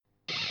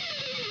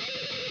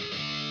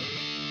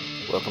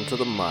Welcome to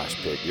the Mosh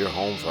Pit, your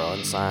home for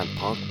unsigned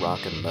punk, rock,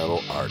 and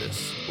metal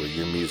artists, where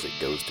your music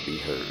goes to be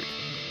heard.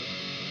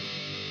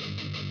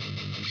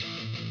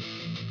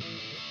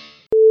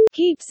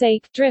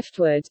 Keepsake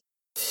Driftwood.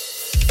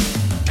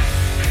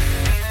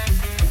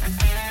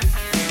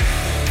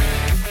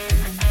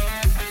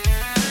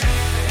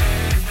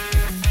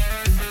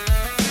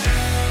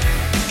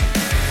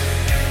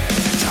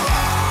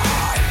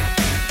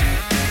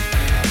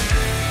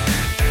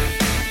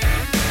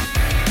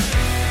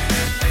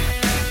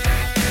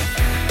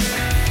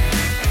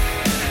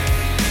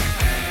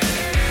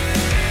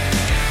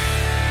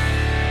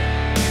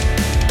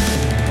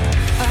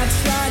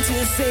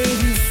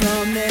 Save you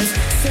from this,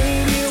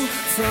 save you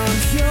from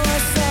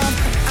yourself.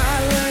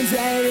 I learned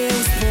that it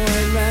was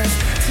pointless,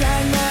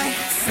 drag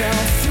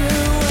myself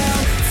through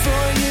hell.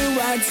 For you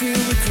I do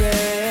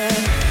regret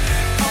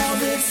all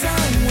the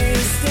time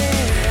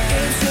wasted.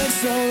 It took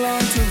so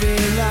long to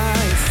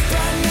realize,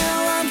 but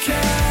now I'm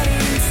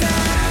cutting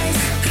ties.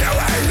 You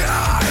and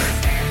I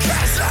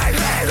can't save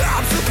it,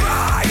 I'm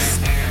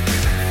surprised.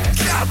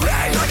 Can't be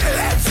like an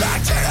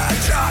insect in a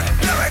jar,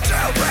 never to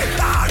be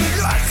on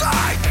your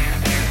side.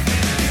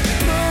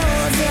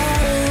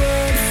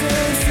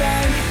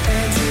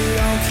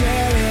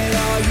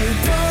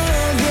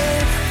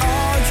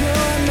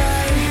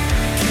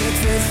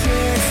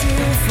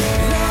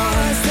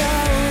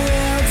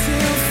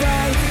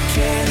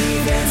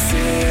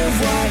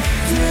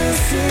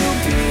 To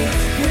be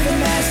with a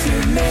mess you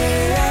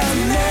made of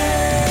me.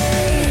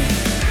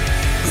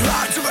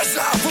 Lied to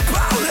myself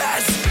about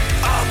this,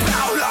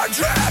 about our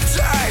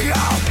drifting.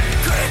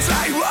 Couldn't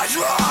take what's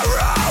wrong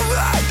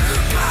with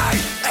pain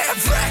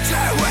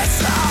inflicted with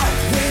soul.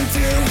 Been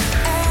through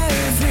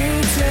every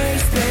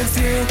taste, been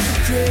through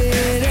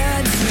grit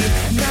and teeth.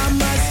 Not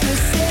much to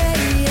say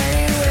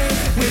anyway,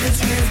 with the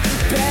truth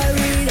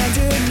buried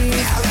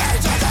underneath.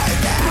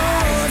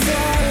 Pulls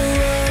out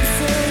words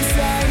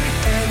inside,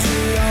 and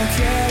you don't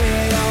care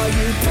at all.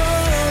 You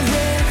pull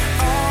with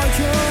all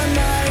your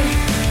might,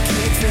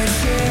 kick the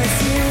shit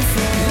too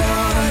far.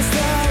 Lost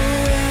the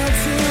will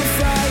to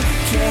fight,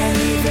 can't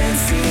even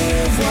see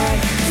what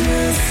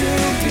used to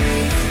be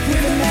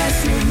with the mess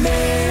you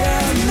made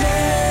of me.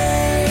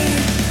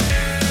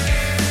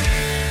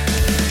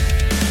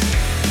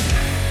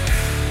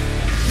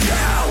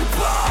 You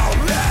pull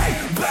me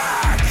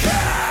back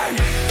in,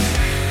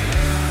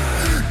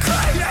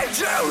 clinging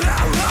to the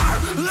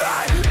heart,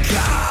 let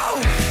go.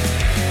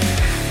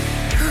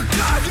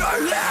 Got your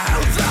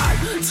nails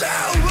to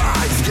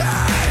my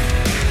skin.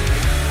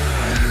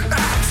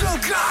 Actual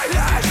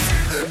kindness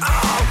of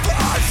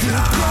us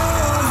now.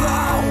 Pull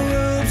that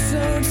rope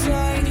so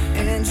tight,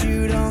 and you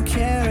don't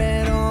care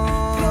at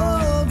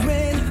all. Pull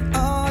with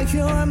all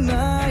your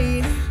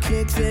might,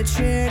 kick the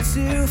chair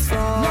too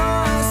far.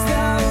 Lost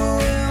the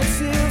will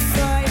to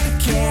fight,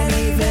 can't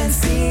even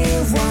see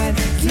what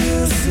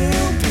used to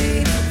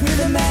be with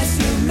the mess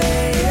you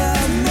made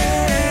of me.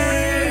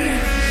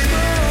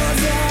 Pull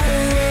that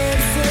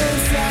rope so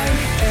tight,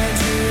 and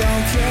you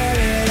don't care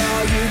at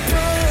all. You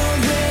pull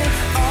with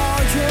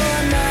all your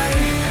might,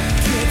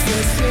 kick the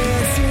chair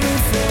too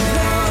far.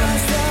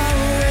 Lost the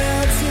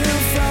will to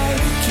fight,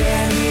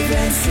 can't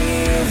even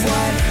see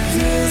what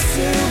used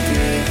to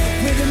be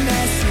with the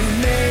mess you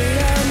made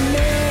of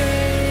me.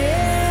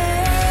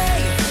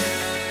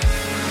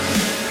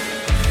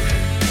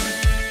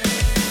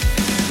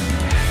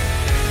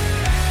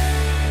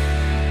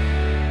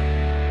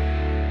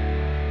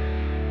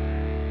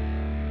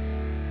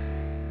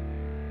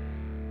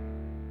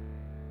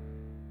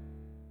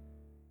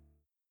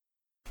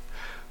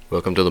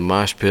 Welcome to the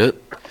Mosh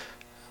Pit.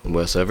 I'm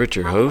Wes Everett,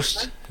 your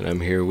host, and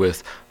I'm here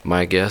with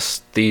my guests,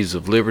 Thieves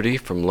of Liberty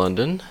from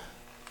London.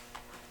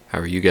 How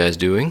are you guys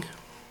doing?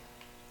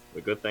 We're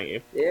good, thank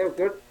you. Yeah, we're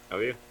good. How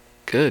are you?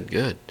 Good,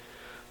 good.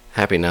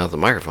 Happy now that the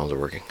microphones are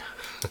working.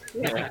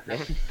 Yeah.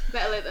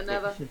 Better late than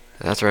never.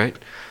 That's right.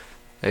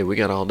 Hey, we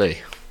got all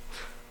day.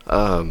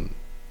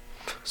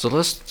 So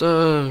let's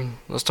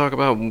talk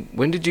about,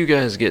 when did you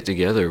guys get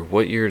together?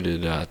 What year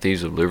did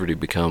Thieves of Liberty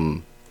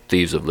become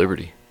Thieves of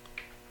Liberty?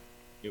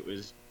 It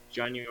was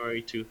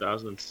January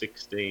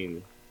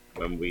 2016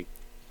 when we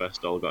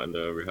first all got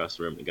into a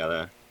rehearsal room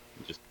together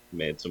and just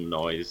made some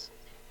noise.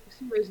 For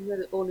some reason, they're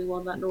the only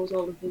one that knows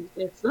all of these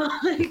dates.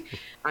 Like,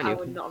 I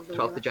would not have known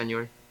 12th of that.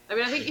 January. I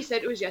mean, I think you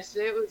said it was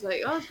yesterday. It was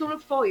like, oh, it's coming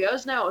up 4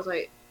 years now. I was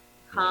like,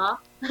 huh?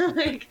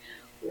 Like,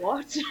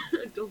 what?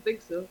 I don't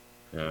think so.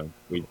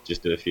 We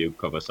just did a few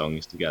cover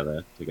songs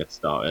together to get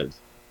started.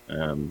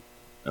 And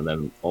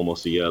then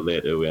almost a year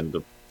later, we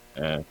ended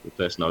up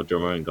replacing our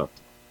drummer and got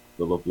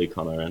the lovely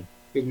Connor in.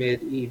 Who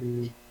made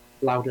even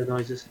louder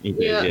noises. He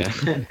did,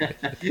 yeah.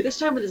 This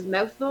time with his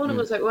mouth though, and I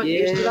was like, what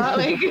used to that?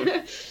 Like,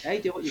 Hey,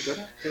 do what you're good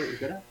at. Do what you're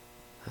good at.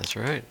 That's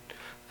right.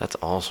 That's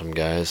awesome,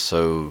 guys.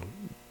 So,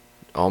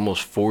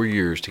 almost 4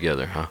 years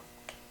together, huh?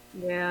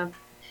 yeah.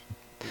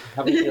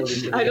 Haven't killed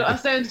him. I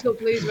sound so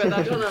pleased with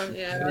that, don't I?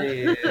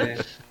 Yeah.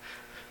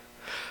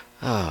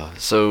 Yeah.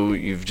 So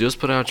you've just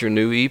put out your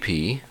new EP.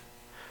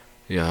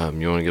 Yeah,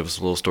 you want to give us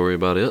a little story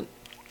about it?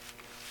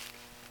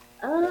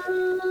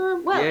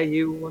 Well, Yeah,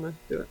 you want to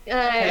do it?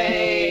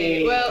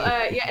 Hey.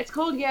 Well, yeah, it's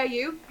called Yeah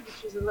You,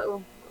 which is a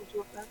little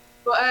joke there.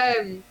 But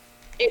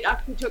it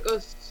actually took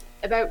us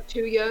about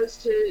 2 years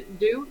to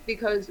do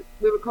because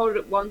we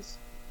recorded it once,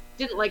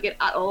 didn't like it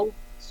at all,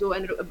 so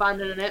ended up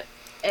abandoning it.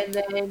 And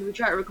then we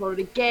tried to record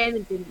it again,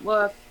 it didn't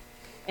work.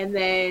 And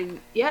then,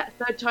 yeah,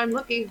 third time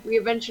lucky, we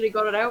eventually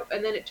got it out.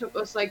 And then it took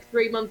us like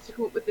 3 months to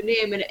come up with the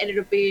name, and it ended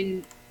up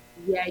being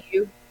Yeah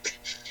You.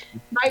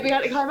 Might be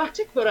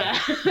anticlimactic, but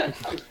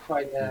That was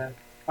quite a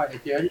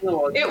journey, though,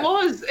 wasn't it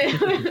was.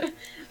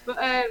 But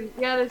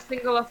yeah, the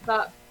single off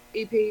that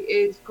EP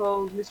is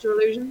called Mr.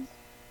 Illusions,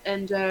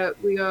 and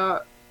we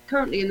are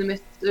currently in the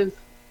midst of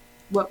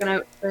working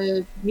out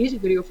a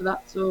music video for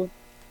that. So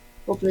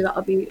hopefully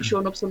that'll be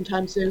showing up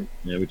sometime soon.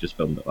 Yeah, we just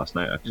filmed it last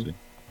night actually.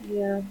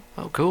 Yeah.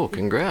 Oh, cool.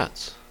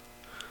 Congrats.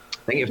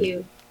 Thank you. Thank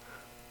you.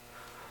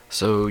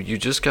 So you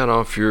just got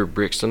off your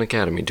Brixton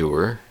Academy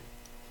tour.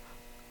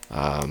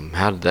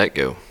 How did that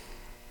go?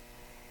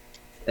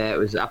 It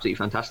was absolutely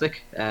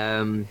fantastic.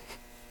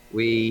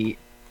 We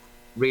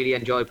really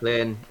enjoyed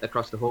playing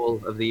across the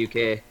whole of the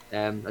UK,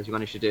 as we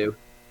managed to do.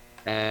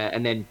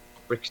 And then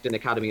Brixton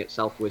Academy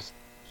itself was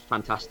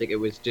fantastic. It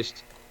was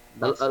just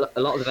a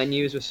lot of the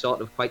venues were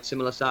sort of quite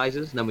similar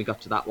sizes, and then we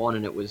got to that one,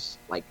 and it was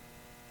like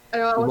I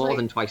was more like,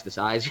 than twice the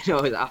size. You know,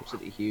 it was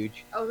absolutely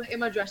huge. I was like in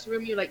my dressing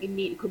room. You're like, you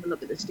need to come and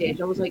look at the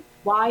stage. I was like,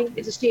 why?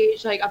 It's a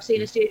stage. Like I've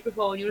seen a stage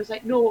before, and you was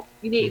like, no,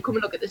 you need to come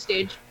and look at the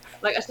stage.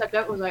 Like I stepped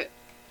out, and was like,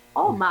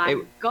 oh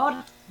my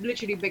god,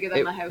 literally bigger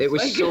than my house. It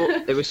was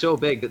like. it was so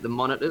big that the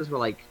monitors were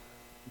like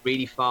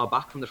really far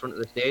back from the front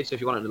of the stage. So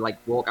if you wanted to like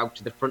walk out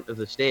to the front of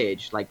the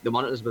stage, like the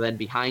monitors were then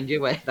behind you,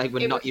 where like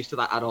we're not used to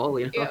that at all.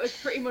 You know, Yeah, it was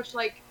pretty much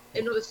like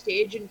another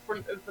stage in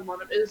front of the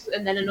monitors,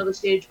 and then another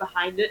stage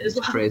behind it as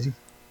it's well. crazy.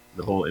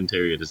 The whole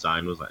interior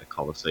design was like a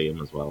coliseum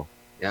as well.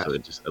 Yeah, So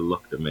it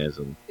looked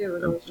amazing. It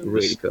was And awesome.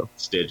 really cool.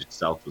 The stage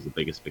itself was the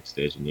biggest big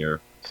stage in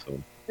Europe.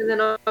 So And then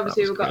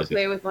obviously That was we got crazy. to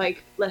play with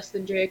like Less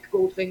Than Jake,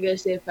 Goldfinger,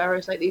 Save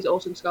Ferris, like these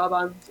awesome ska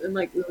bands, and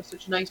like we were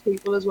such nice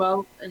people as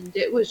well. And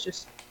it was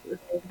just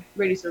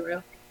really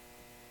surreal.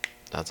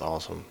 That's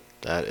awesome.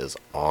 That is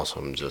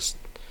awesome. Just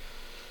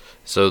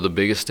so the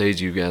biggest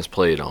stage you guys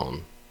played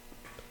on.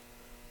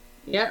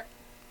 Yeah.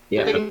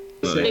 Yeah. The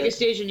biggest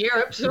stage in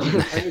Europe, so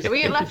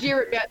we ain't left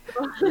Europe yet.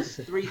 It's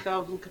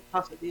 3,000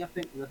 capacity, I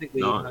think. And I think we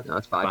No, had. No,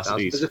 it's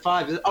 5,000. Is it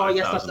 5? Oh,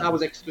 yes, that's, 5,000. I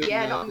was excluding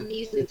Yeah, that. not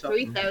measly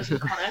 3,000,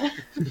 Connor.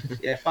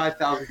 Yeah,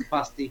 5,000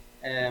 capacity.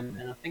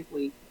 And I think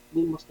we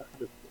must have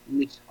had at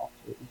least half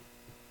of it.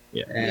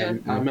 Yeah. Yeah.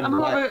 I remember I'm more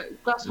like, of a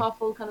glass half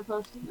full kind of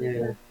person.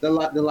 yeah, the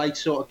light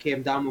sort of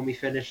came down when we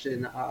finished,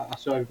 and I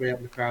saw everybody up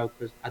in the crowd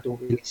because I don't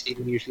really see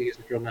them usually as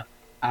a drummer,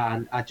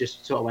 and I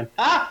just sort of went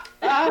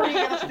when you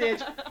get on stage.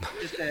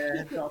 Just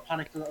sort of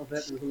panicked a little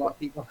bit. There was a lot of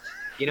people.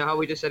 You know how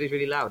we just said he's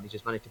really loud? He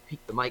just managed to peak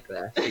the mic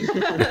there.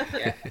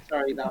 Yeah,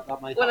 sorry,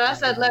 that might. When I happen.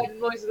 said loud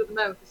noises with the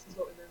mouth, this is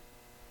what we meant.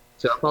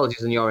 So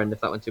apologies on your end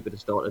if that went super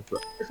distorted,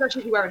 but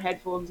Especially if you're wearing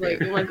headphones,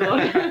 like, oh my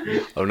god.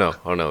 Oh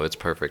no, it's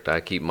perfect.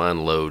 I keep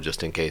mine low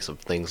just in case of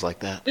things like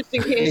that. Just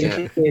in case.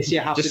 In case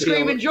you have Just to deal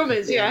Screaming with-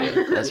 drummers, yeah.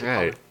 That's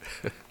right.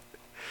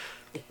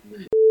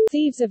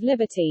 Thieves of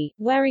Liberty,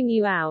 wearing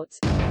you out.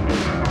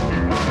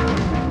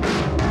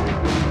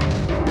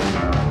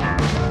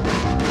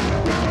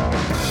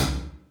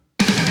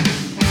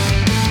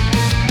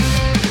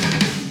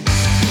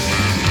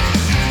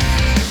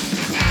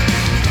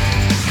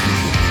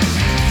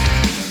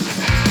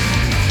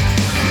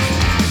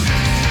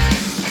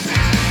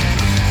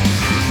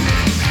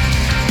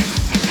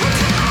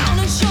 Come on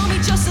and show me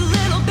just a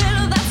little bit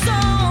of that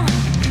song.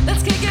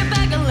 Let's kick it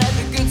back and let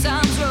the good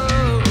times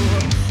roll.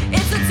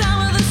 It's the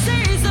time of the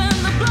season,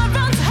 the blood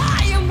runs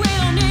high and we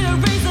don't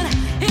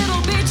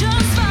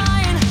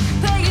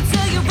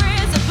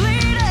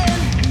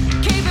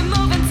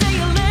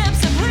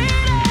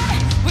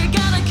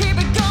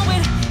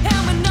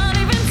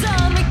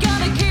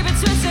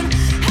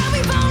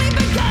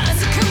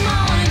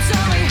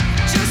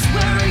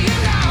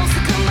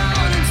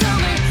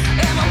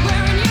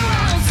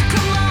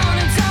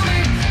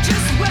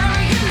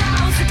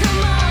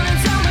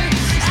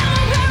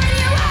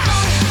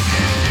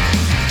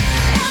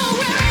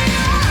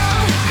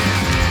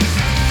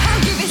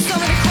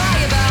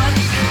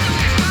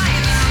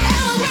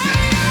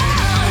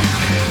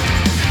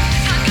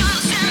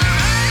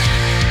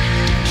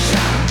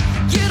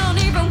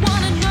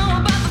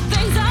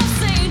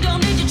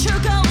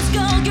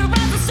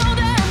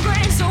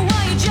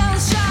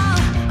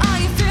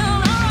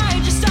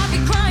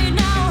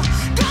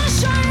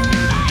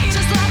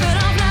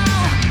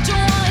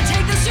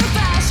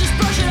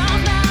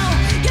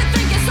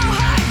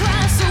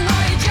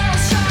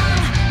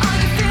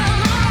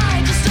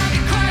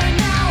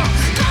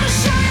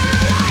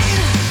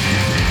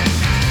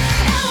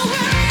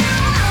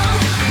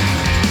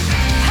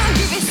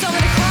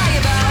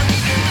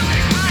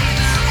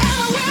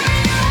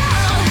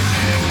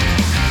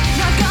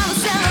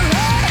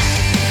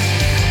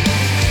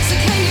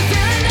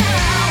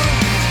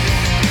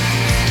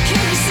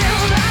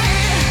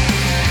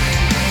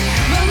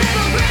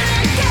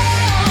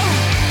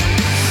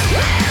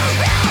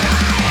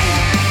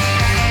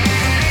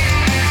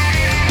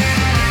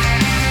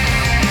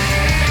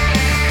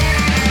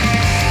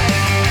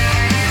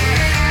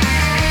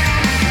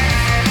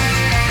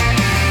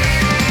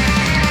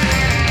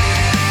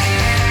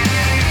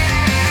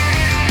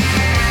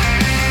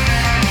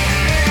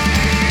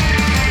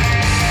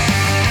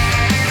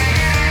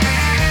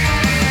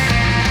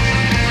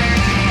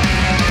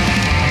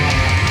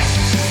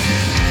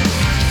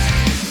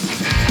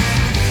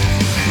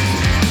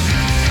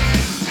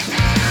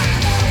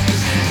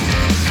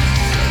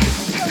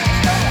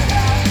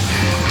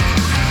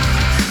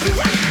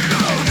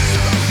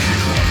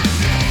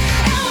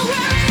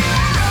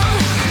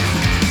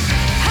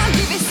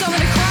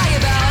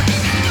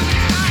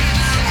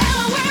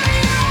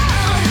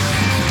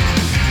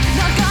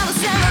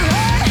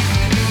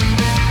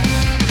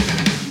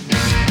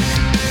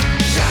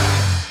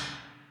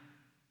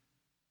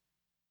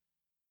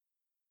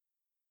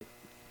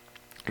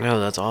No,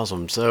 that's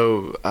awesome.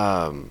 So,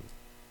 how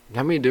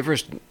many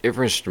different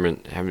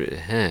instrument? Let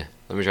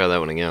me try that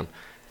one again.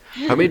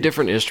 How many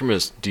different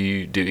instruments do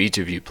each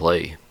of you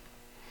play?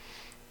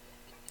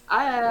 Go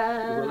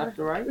I, left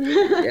or right?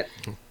 Yeah.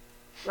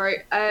 right.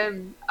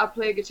 I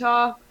play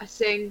guitar, I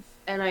sing,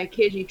 and I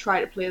occasionally try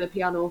to play the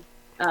piano.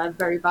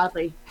 Very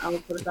badly, I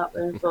would put it that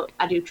way, but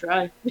I do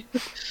try.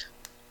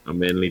 I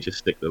mainly just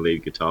stick the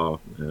lead guitar,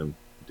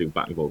 do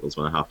backing vocals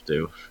when I have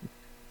to,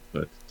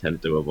 but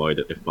tend to avoid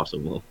it if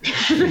possible.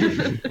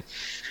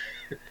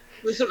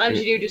 But sometimes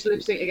you do just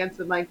lip sync against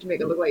the mic to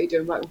make it look like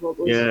you're doing back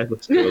vocals. Yeah, it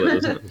looks cool,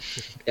 doesn't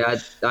it? Yeah,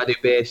 I do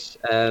bass,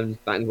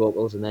 backing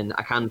vocals, and then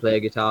I can play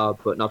guitar,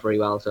 but not very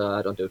well, so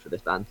I don't do it for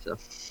this band. So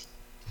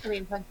I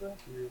mean, thankfully.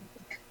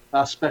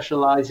 I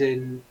specialise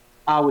in,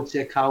 I would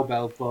say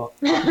cowbell, but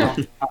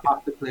I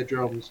have to play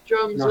drums.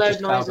 Drums, Not loud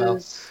just cowbell.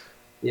 noises.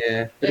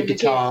 Yeah, bit of And the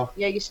guitar.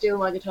 Yeah, you steal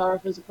my guitar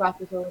if there's a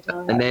practice all the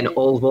time. and then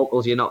all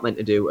vocals you're not meant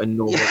to do, and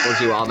no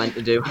vocals you are meant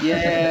to do.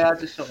 Yeah, I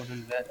just sort of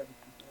invent everything.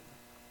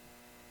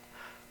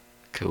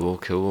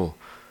 Cool.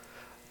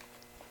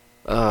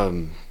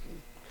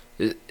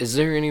 Is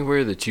there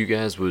anywhere that you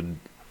guys would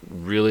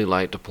really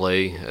like to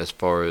play as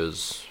far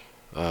as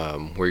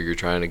where you're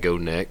trying to go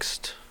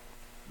next?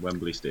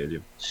 Wembley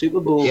Stadium. Super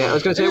Bowl. Yeah, I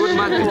was going to say, Super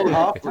Bowl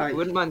halftime.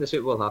 wouldn't mind the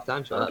Super Bowl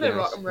halftime show. I'll That'd play be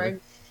Rock nice. and Ring.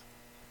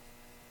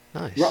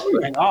 Nice. Rock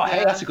and Ring. Oh,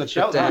 hey, that's a good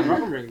shout. But, Rock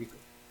and Ring.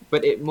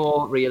 But it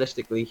more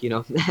realistically, you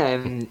know,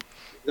 The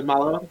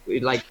Mallow.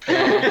 we'd like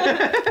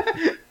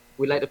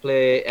we'd like to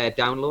play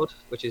Download,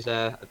 which is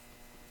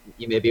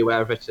you may be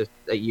aware of it. It's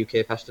a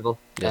UK festival,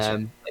 Yes,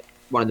 sir. like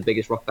one of the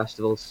biggest rock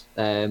festivals.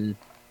 That'd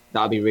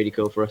be really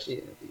cool for us.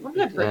 I'll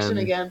play Brixton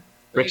again.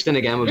 Brixton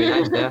again would be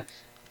nice there.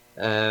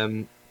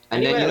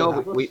 And then, Anywhere you know,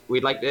 that was-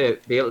 we'd like to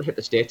be able to hit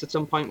the States at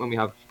some point when we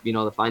have, you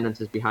know, the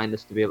finances behind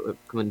us to be able to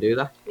come and do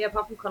that. Yeah,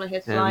 apart from Connor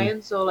hits Um,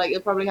 flying, so like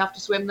you'll probably have to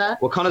swim there.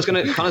 Well, Connor's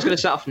gonna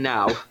set off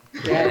now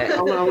Yeah,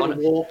 I'm gonna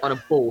walk. on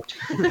a boat,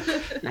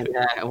 and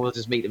we'll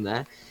just meet him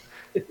there.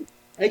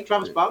 Hey,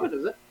 Travis Barker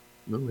does it.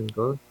 Oh my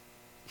god!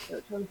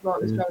 Travis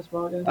Barker's Travis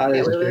Barker. That is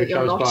Yeah, true. you're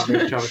Travis not.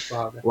 Barker. Travis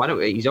Barker. Why don't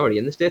we? He's already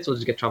in the States. We'll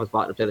just get Travis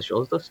Barker to play the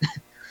shows with us.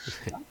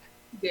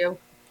 Deal.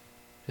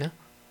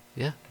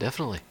 Yeah,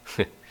 definitely.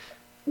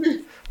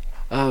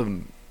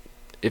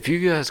 If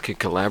you guys could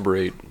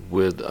collaborate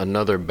with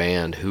another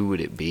band, who would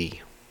it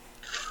be?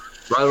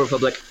 Royal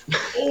Republic.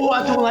 Oh,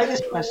 I don't like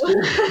this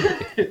question.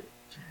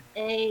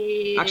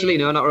 Hey. Actually,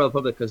 no, not Royal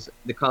Republic, because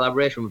the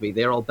collaboration would be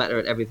they're all better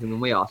at everything than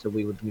we are, so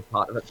we would be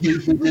part of it.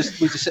 we just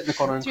sit in the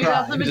corner and Dude, cry.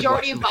 that's the and just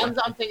majority watch of them. bands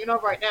I'm thinking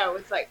of right now.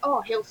 It's like,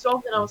 oh,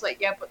 Hailstorm, and I was like,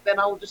 yeah, but then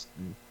I'll just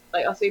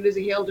like I'll see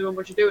Lizzie Hale doing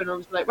what you're doing, and I'll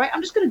just be like, right,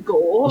 I'm just gonna go.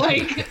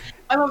 Like,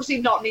 I'm obviously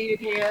not needed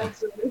here.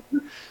 So.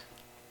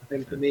 I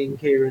think for me and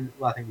Kieran,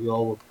 well, I think we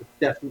all would, but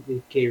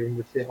definitely Kieran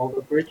would say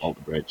Alder Bridge. Alter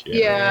Bridge,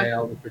 Yeah.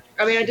 Alder Bridge.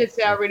 I mean, I did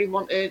say I really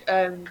wanted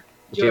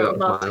Joe and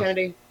Mark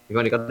Kennedy. We've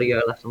only got a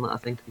year left on that, I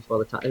think, before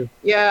the tattoo.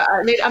 Yeah,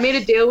 I made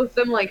a deal with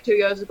them like 2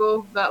 years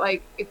ago that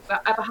like if I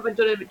haven't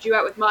done a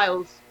duet with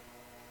Miles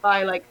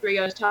by like 3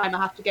 years time, I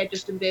have to get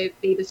Justin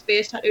Bieber's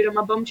face tattooed on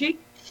my bum cheek.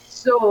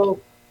 So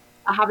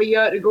I have a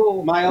year to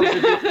go. Miles,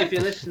 if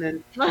you're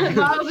listening,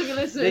 Miles, if you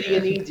listen, Lydia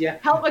needs you.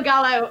 help a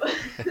gal out.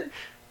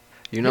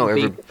 You know,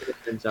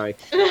 I'm sorry.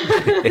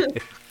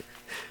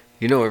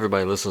 you know,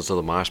 everybody listens to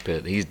the Mosh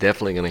Pit. He's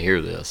definitely going to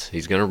hear this.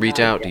 He's going to reach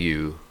out to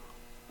you.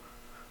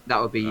 That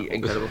would be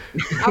incredible.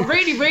 I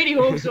really, really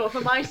hope so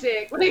for my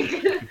sake. Like,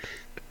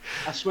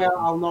 I swear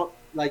I'll not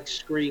like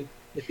scream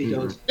if he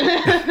does. We've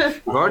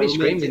already I'll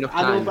screamed make it- enough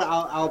I know, times. but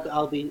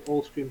I'll be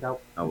all screamed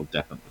out. I will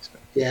definitely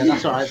scream. Yeah,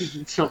 that's alright.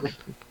 It's not me.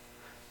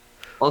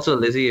 Also,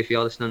 Lizzie, if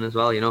you're listening as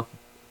well, you know,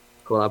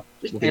 collab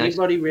would be nice.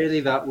 Anybody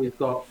really that we've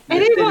got.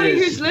 anybody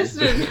listeners,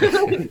 who's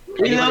listening,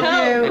 We love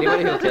you.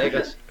 Anybody who'll take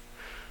us.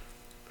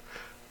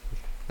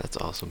 That's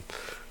awesome.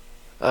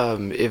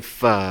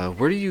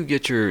 Where do you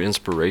get your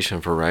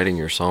inspiration for writing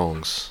your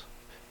songs?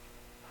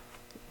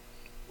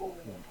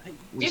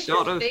 We different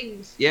sort of,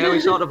 things. yeah, we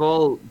sort of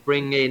all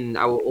bring in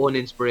our own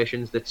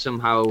inspirations that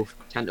somehow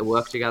tend to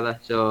work together.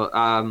 So,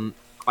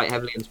 quite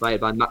heavily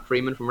inspired by Matt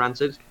Freeman from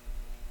Rancid.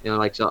 You know,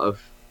 like sort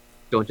of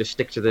don't just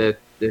stick to the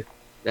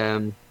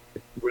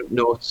root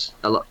notes.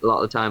 A lot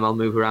of the time, I'll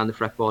move around the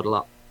fretboard a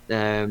lot.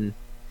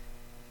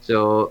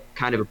 So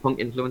kind of a punk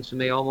influence for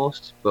me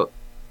almost, but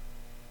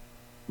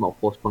more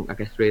post-punk, I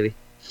guess, really.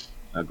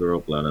 I grew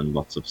up learning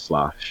lots of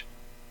Slash,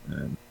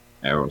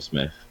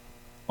 Aerosmith,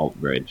 Alt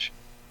Bridge,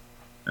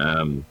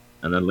 and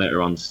then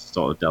later on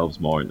sort of delves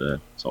more into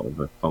sort of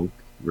a funk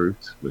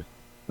route with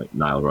like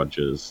Nile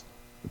Rodgers.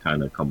 We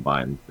kind of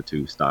combined the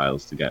two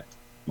styles to get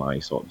my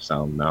sort of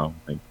sound now.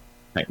 I think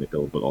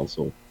technical but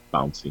also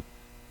bouncy.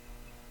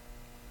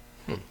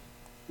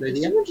 Did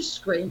someone just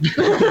scream?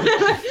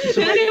 Did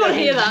anyone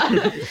hear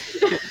that?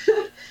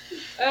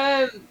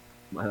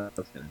 Well,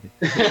 that's gonna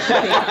be.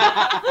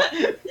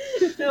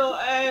 So,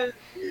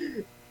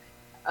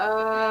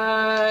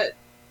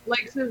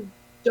 likes of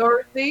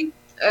Dorothy,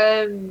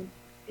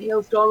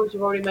 Hailstorm, which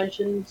I've already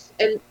mentioned,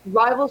 and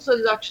Rival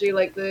Sons actually,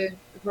 like the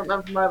front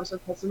man from Rival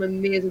Sons has some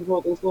amazing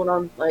vocals going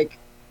on. Like,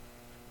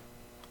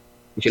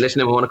 If you're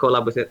listening, we want to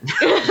collab with it.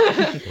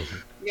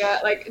 Yeah,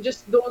 like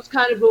just those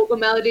kind of vocal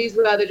melodies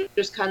where they're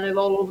just kind of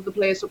all over the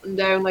place, up and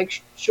down,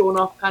 like showing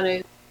off kind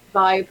of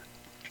vibe.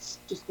 It's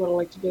just what I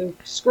like to do.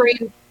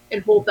 Scream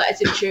and hope that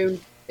it's in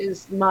tune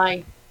is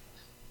my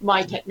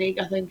technique,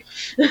 I think.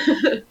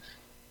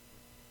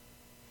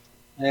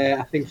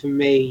 I think for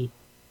me,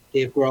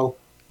 Dave Grohl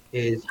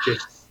is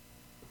just.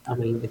 I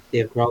mean, it's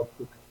Dave Grohl.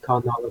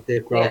 Can't not love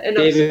Dave Grohl. Yeah,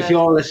 Dave, if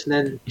you're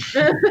listening,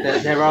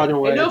 there are no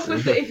words. Enough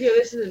with it if you're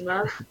listening,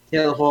 man.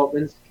 Taylor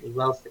Hawkins as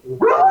well.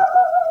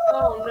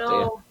 Oh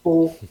no.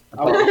 Paul,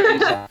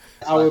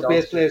 our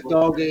bass player's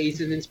dog. He's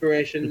an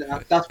inspiration.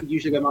 That's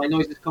usually where my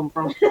noises come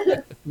from.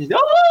 He's,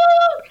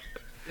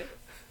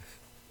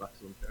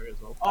 Blackstone Cherry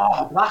as well.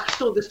 oh,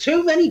 Blackstone. There's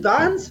too many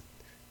bands.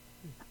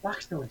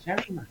 Blackstone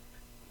Cherry, man.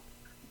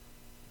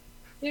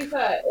 To be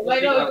fair, it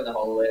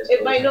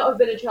might not have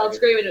been a child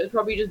screaming. It was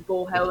probably just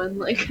Bo howling.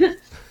 Like. But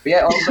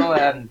yeah, also,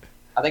 I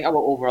think our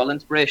overall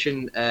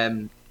inspiration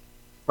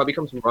probably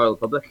comes from Royal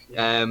Republic.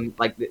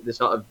 Like the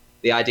sort of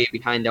the idea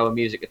behind our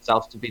music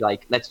itself to be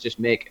like, let's just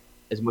make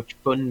as much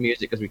fun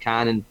music as we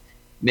can and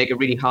make it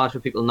really hard for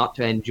people not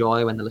to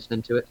enjoy when they're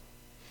listening to it.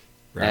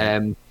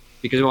 Right.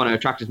 Because we want to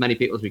attract as many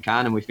people as we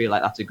can, and we feel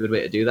like that's a good way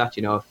to do that.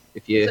 You know,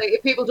 if you It's like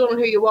if people don't know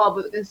who you are,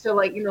 but they can still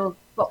like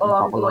pop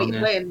along with what you're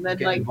playing, then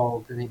Get like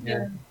involved in it.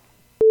 Yeah.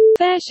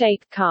 Fair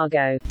shake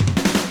cargo.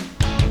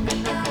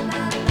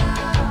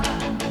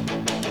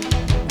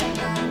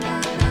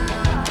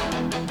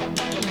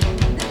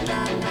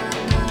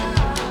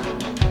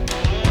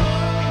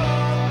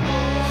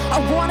 I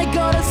wanna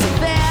go to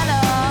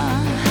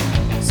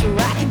Savannah so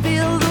I can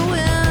feel the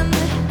wind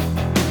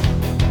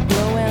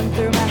blowing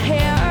through my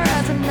hair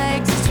as it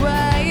makes its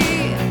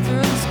way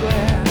through the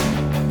square.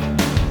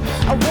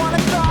 I wanna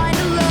find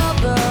a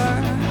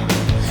lover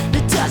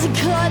that doesn't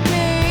cut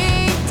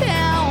me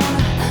down.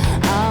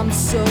 I'm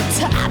so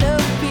tired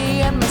of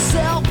being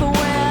myself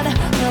when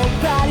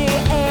nobody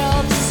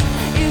else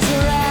is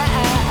around.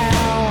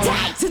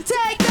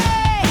 Take me.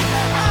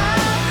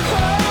 I'm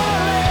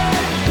crawling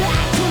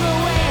back to the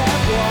way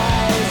it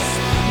was.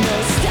 No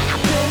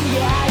stopping,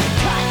 yeah, you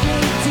cut me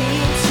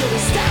deep.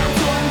 Should've stopped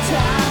one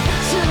time,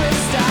 should've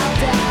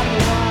stopped at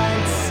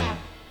once.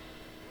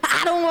 I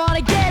don't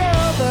wanna get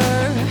over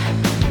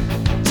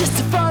just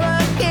to fall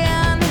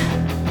again.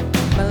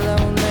 My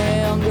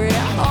lonely, hungry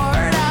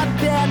heart, I've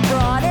been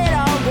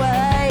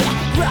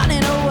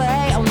running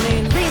away,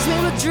 only leaves me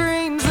with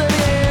dreams of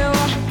you.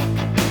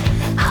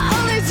 I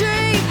only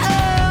dream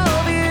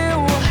of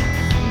you.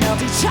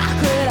 Melting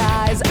chocolate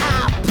eyes, I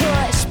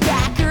push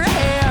back her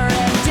hair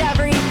and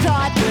every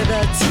thought with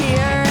a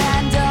tear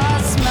and a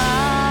smile.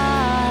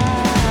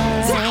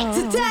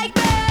 Take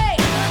me,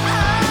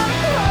 I'm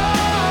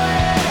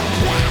crawling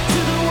back to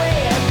the way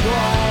it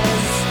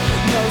was.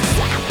 No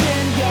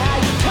stopping, yeah,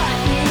 you cut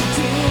me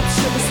deep.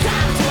 Should've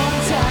stopped one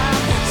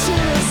time,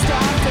 should've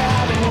stopped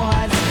at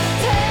once.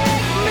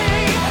 Take me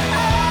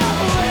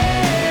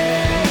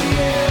away,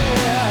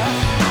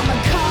 yeah. I'm a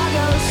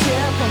cargo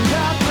ship on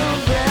the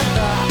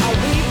river. I'll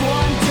leave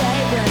one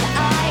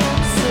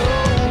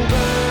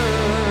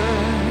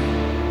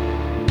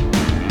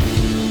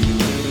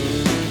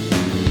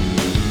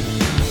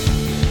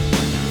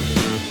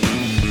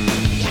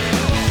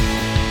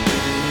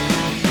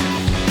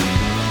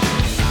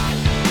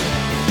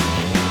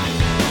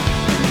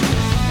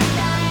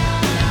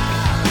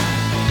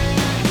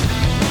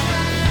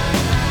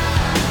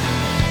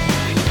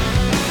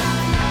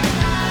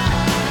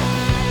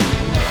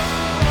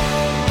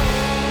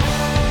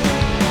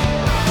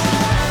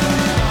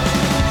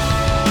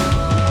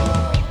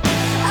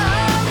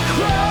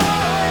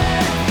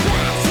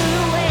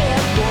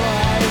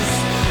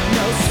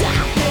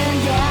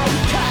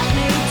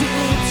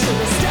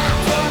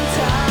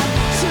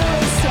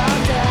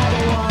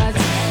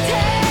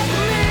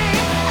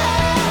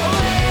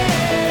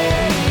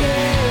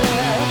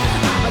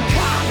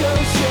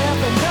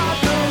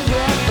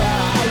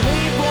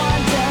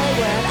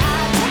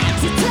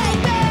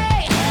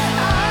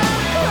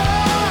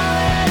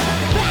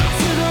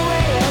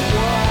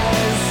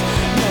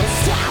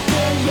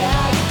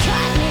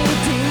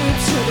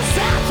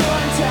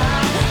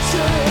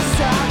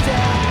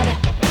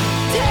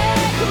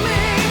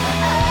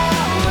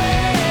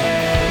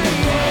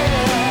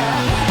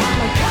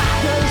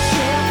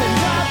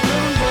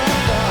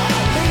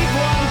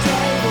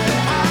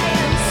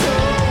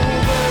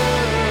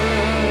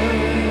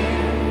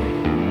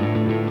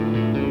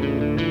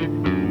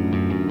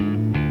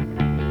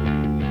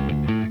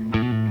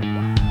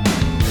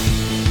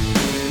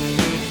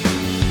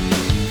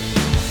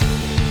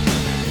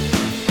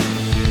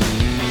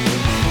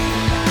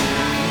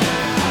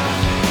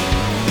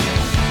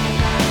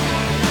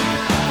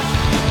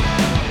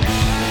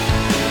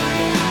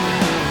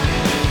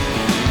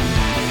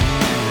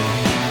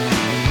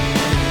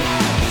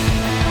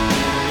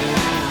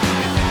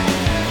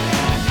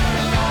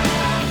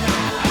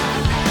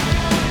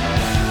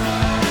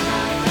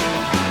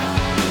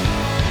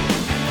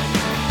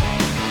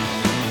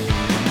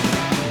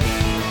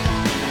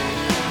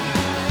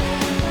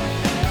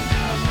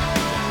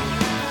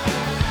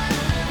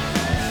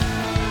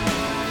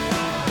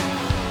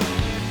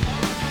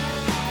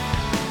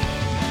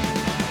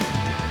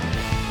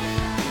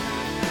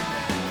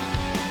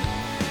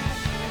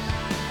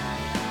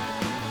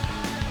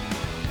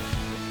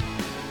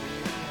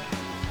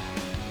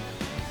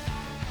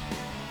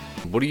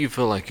what do you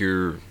feel like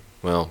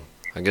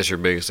I guess your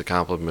biggest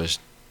accomplishment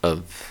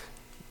of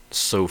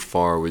so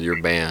far with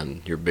your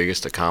band, your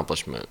biggest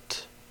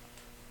accomplishment?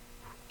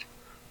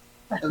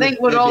 I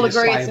think we'd all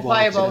agree it's the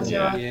Fireball too.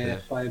 tour. Yeah,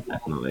 Fireball.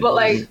 Definitely. But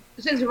like,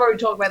 since we've already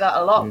talked about that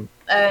a lot,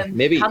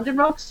 Maybe- Camden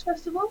Rocks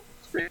Festival.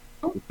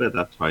 We played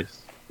that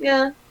twice.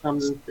 Yeah.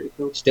 Camden's pretty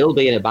cool. Still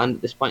being a band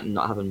at this point and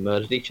not having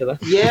murdered each other.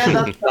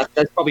 Yeah,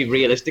 That's probably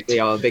realistically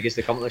our biggest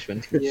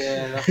accomplishment.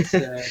 yeah, that's.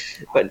 I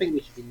But- think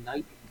we should be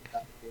knighted with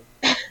that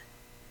game.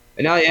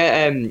 But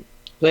now,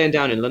 playing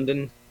down in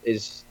London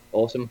is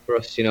awesome for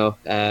us,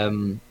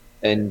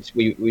 and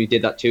we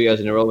did that 2 years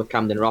in a row with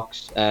Camden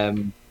Rocks.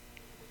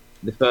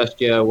 The first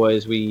year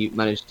was we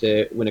managed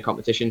to win a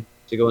competition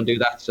to go and do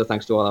that, so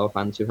thanks to all our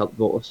fans who helped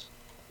vote us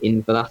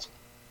in for that.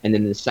 And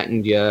then the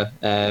second year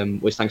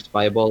was thanks to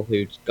Fireball,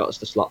 who got us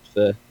the slot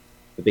for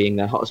being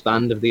the hottest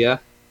band of the year.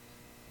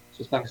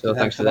 So thanks So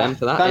thanks to them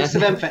for that. Thanks yeah.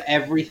 to them for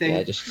everything.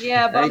 Yeah, just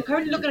Yeah, but I'm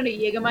currently looking at a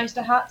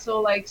Jägermeister hat, so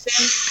like,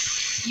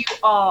 since you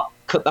are.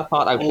 cut that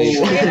part out, please.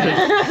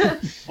 Oh.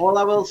 All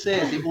I will say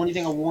is the only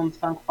thing I won't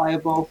thank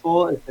Fireball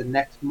for is the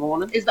next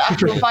morning. Is the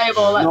actual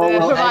Fireball that they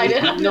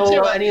provided?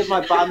 Any of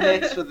my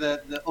bandmates for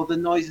the other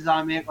noises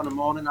I make on a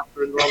morning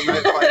after a long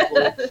night of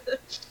Fireball.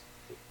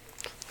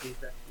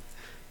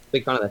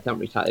 Big fan of the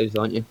temporary tattoos,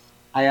 aren't you?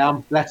 I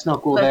am. Let's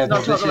not go Let's there.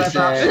 not But talk this is,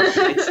 about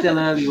that. it's still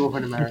early over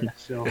in America,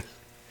 so.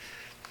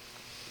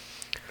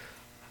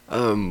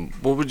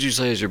 What would you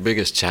say is your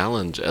biggest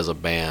challenge as a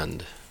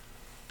band?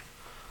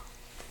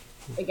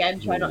 Again,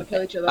 try not to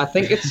kill each other. I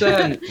think it's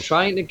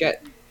trying to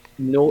get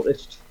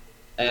noticed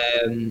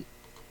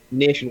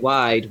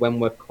nationwide when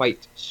we're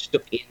quite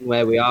stuck in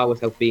where we are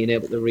without being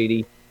able to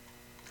really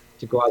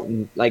to go out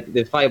and like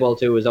the Fireball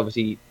tour was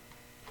obviously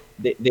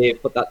they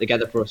put that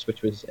together for us,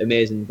 which was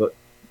amazing, but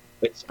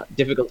it's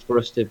difficult for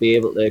us to be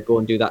able to go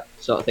and do that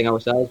sort of thing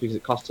ourselves because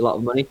it costs a lot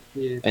of money,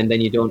 Yeah. and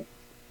then you don't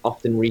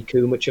often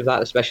recoup much of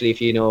that, especially if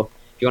you want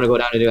to go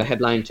down and do a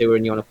headline tour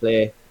and you want to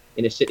play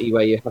in a city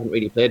where you haven't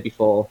really played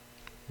before.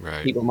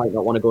 Right. People might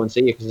not want to go and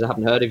see you because they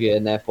haven't heard of you,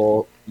 and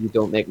therefore you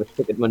don't make much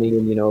ticket money,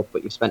 and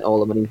but you've spent all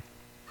the money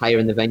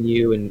hiring the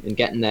venue and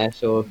getting there.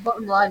 So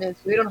Bottom line is,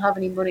 we don't have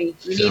any money.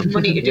 We need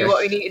money to do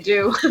what we need to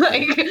do.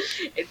 Like,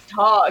 it's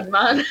hard,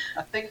 man.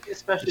 I think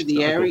especially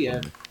the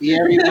area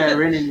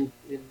we're in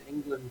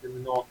England in the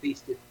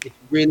northeast, it's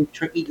really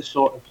tricky to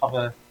sort of have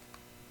a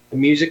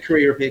music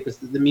career up here because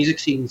the music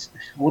scene's,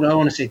 I don't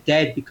want to say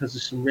dead because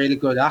there's some really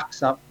good acts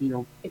that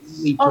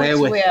It's we on play its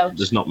with. way out.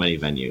 There's not many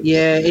venues.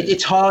 Yeah,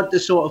 it's hard to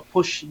sort of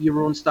push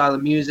your own style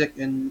of music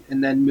and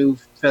then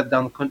move further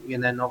down the country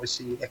and then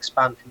obviously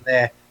expand from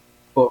there.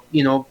 But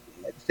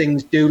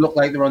things do look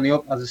like they're on the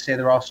up. As I say,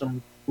 there are some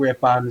great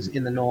bands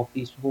in the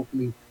northeast.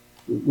 Hopefully,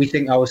 we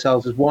think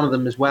ourselves as one of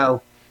them as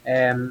well.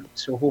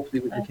 So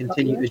hopefully we can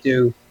continue to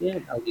do. Yeah,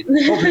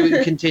 hopefully we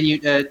can continue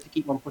to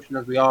keep on pushing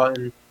as we are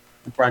and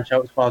branch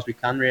out as far as we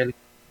can. Really.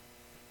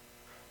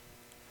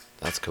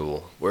 That's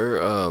cool.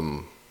 Where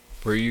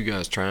are you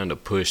guys trying to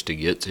push to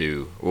get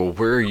to? Well,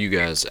 where are you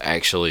guys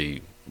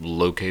actually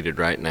located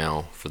right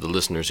now for the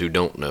listeners who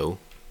don't know?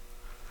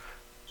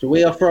 So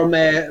we are from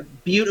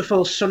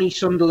beautiful sunny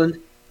Sunderland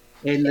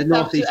in the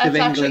northeast of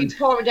It's actually England.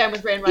 pouring down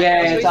with rain right Yeah,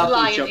 now, so it's it's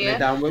absolutely lying chucking here. it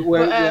down.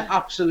 We're But,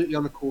 absolutely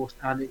on the coast,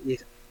 and it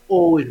is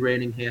always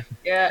raining here.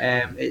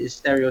 Yeah. It is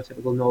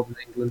stereotypical northern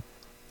England.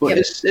 But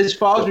Yeah. as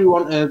far as we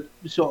want to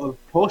sort of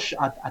push,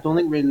 I don't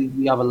think really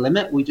we have a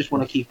limit. We just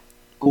want to keep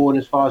going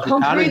as far as we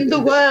can. Conquering the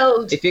And-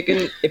 world. if you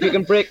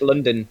can break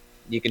London,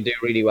 you can do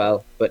really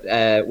well. But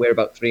we're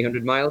about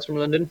 300 miles from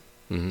London,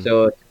 Mhm.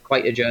 so it's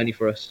quite a journey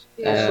for us.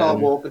 Yeah. Start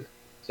walking.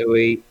 So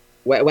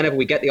whenever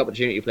we get the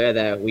opportunity to play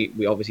there,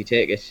 we obviously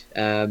take it.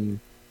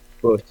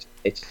 But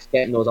it's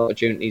getting those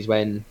opportunities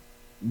when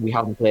we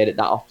haven't played it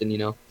that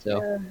often,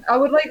 So I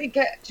would like to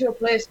get to a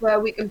place where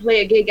we can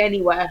play a gig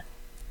anywhere,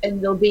 and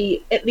there'll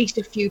be at least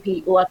a few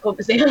people that come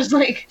to see us.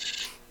 Like,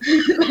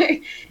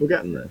 We're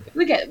getting there.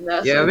 we're getting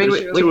there. Yeah, so I mean, for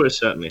we- sure. Tour has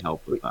certainly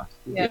helped with that.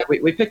 Yeah.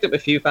 we picked up a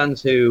few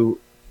fans who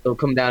will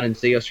come down and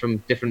see us from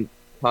different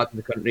parts of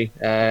the country.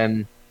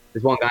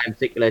 There's one guy in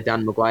particular,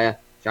 Dan Maguire.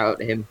 Shout out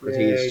to him because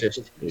he's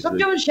just Stop doing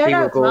he will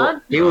shout-outs, go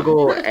man. he will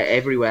go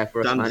everywhere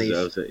for us, Dan man.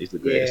 deserves it. He's the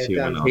greatest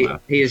human on He,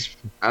 earth. he is.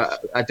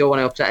 I don't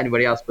want to upset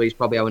anybody else, but he's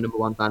probably our number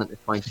one fan at this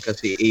point because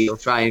he'll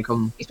try and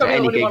come He's to probably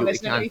the any only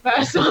gig one that we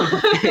listening, to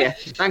can. be fair. So. Yeah,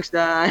 thanks,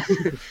 Dan.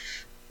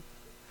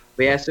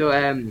 But yeah, so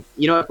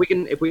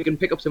if we can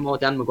pick up some more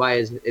Dan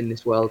Maguires in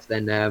this world,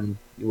 then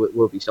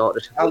we'll be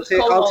sorted. I'll take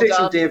Come on, some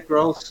Dan. Dave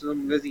Grohl,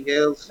 some Lizzie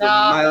Hales, some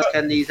Nah. Miles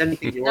Kennedys,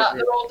 anything you Nah, want.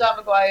 they're all Dan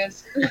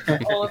Maguires.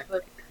 All of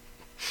them.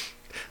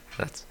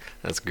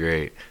 That's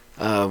great.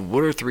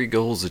 What are 3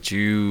 goals that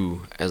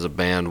you, as a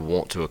band,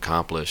 want to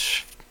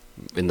accomplish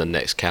in the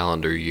next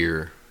calendar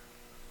year?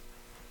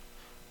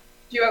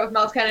 Due out with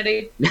Miles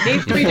Kennedy.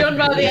 Needs to be done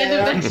by the end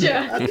of next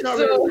year. That's not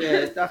So,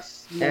 really,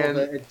 that's more of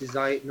a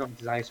desire, not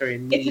desire, sorry, a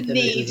need it's a than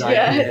need, desire.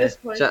 yeah, at this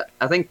point. So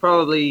I think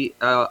probably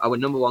our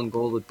number one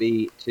goal would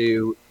be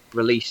to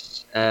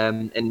release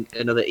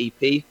another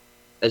EP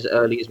as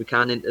early as we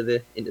can into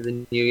the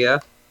new year.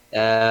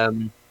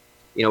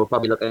 we're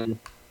probably looking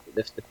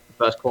the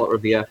first quarter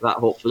of the year for that,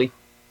 hopefully.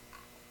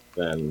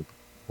 Then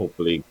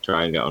hopefully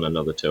try and get on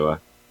another tour.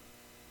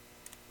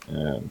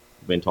 I've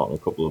been talking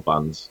to a couple of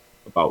bands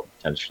about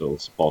potential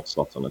support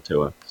slots on a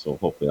tour, so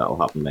hopefully that'll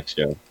happen next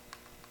year.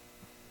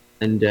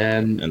 And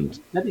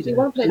Maybe, you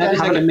wanna play maybe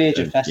that? like a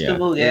major Yeah.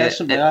 festival, yeah,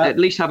 something like that. at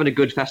least having a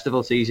good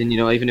festival season,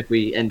 even if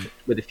we end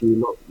with a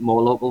few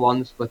more local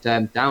ones. But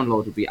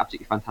Download would be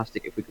absolutely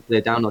fantastic if we could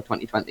play Download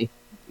 2020.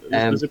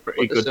 There's a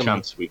pretty but there's good some-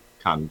 chance we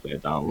can play a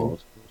download.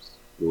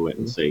 We'll wait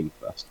and see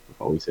first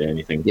before we say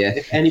anything. Yeah,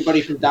 If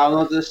anybody from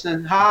Download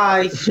listening,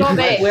 hi, Stop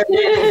it. we're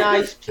really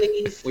nice,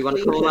 please. We want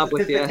to please. collab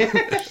with you.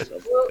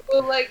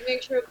 We'll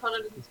make sure Connor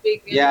doesn't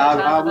speak. Yeah,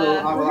 I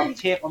will have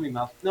tape on my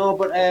mouth. No,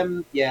 but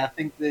yeah, I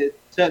think that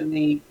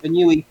certainly a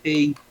new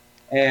EP,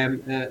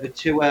 a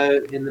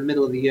tour in the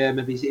middle of the year,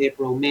 maybe it's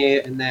April,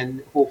 May, and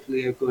then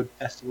hopefully a good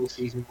festival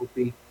season would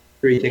be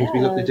three things we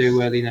look to do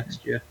early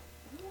next year.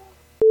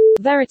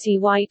 Verity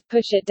White,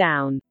 push it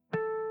down.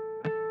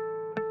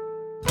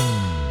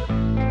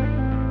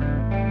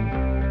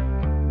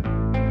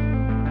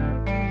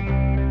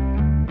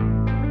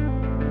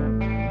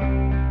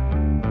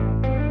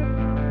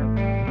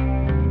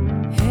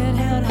 Head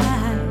held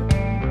high,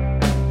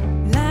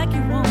 like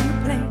you want a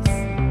place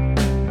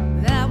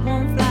that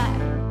won't fly.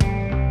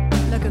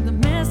 Look at the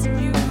mess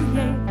that you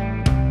create.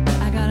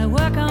 I gotta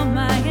work on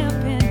my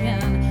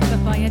opinion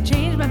before you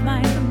change my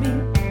mind for me.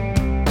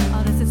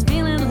 All this is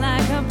feeling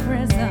like a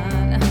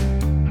prison.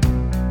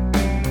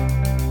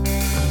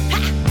 Ha!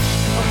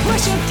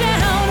 Push it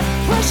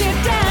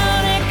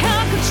down, it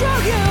can't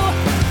control you.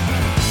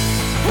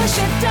 Push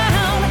it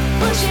down,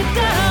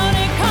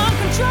 it can't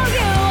control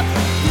you.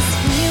 This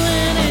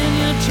feeling in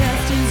your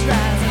chest is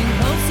rising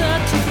closer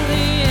to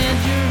the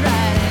edge. You're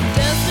right, and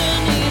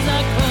destinies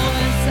are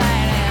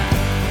coinciding.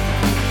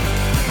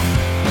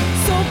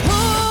 So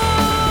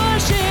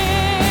push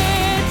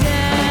it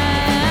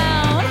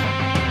down.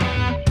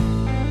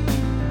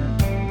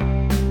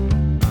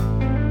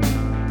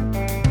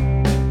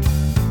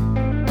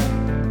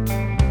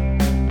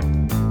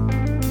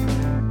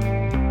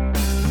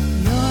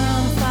 You're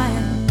on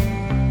fire,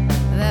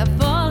 they're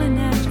falling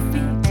at your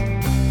feet.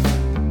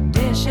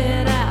 Dish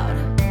it out,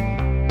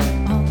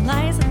 all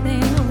lies that they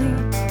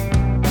believe.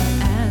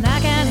 And I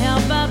can't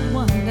help but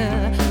wonder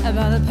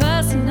about the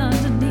person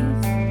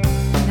underneath.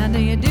 Now do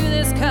you do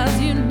this 'cause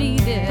you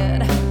need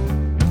it?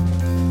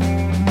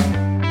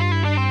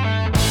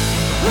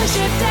 Push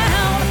it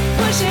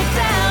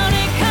down,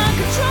 it can't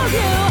control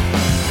you.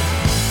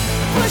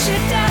 Push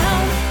it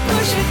down,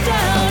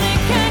 it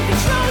can't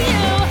control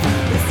you.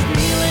 This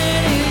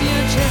feeling in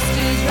your chest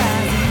is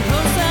rising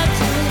closer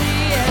to the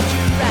edge.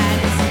 You're right,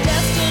 its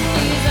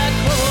destinies are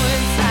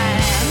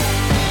coinciding.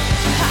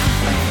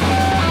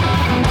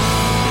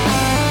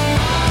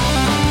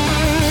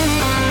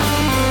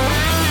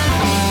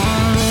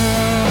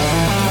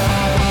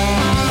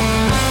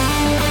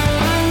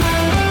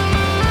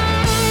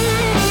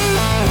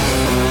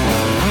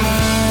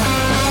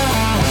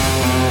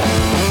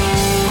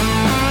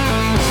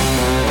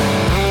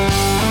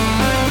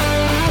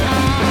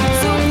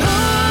 So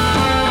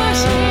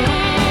push it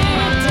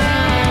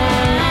down.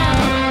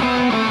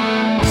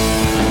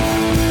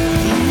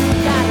 You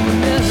gotta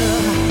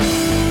love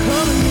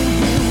coming in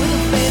here with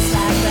a face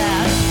like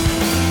that.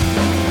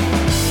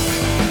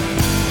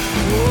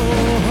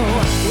 Oh,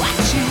 what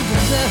you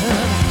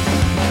deserve.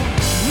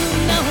 You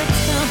know it's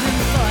coming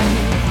for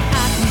you.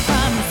 I can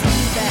promise you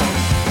that.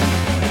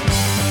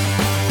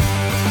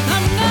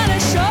 I'm gonna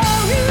show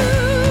you,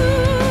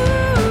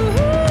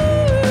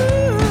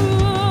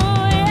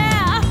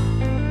 yeah.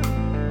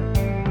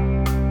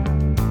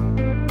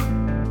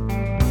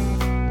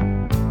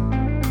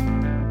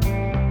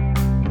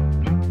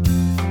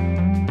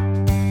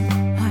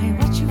 I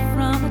watch you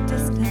from a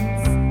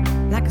distance,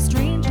 like a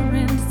stranger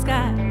in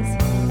disguise,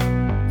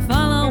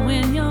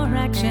 following your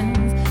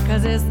actions,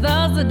 'cause it's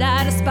those that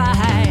I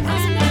despise.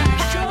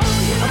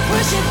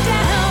 Push it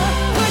down,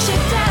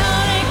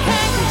 it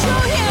can't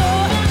control you.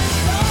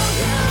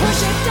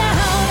 Push it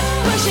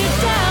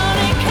down,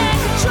 it can't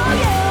control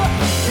you.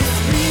 This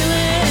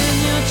feeling in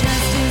your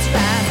chest is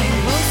rising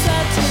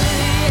closer to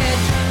the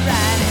edge.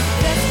 Right, its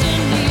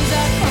destinies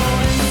are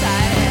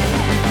coinciding.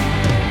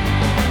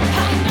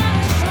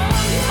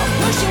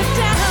 Push it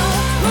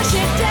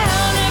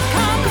down, it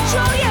can't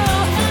control you.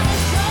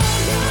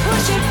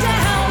 Push it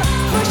down,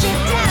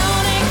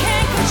 it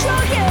can't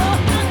control you.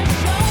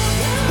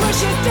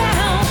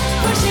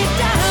 Push it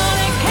down,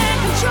 it can't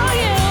control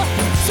you.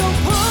 So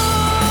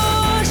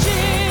push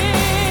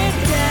it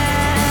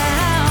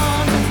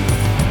down,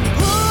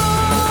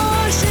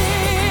 push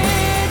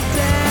it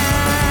down.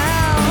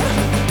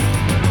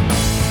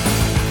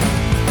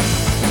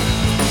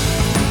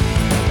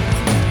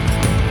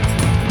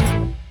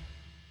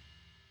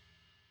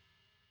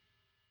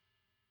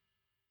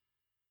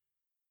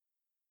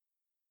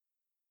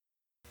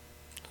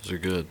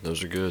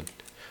 Those are good.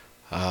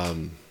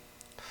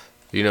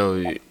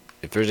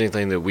 If there's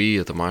anything that we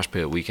at the Mosh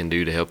Pit we can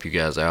do to help you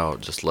guys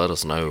out, just let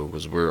us know,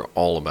 because we're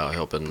all about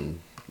helping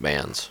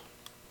bands.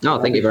 No,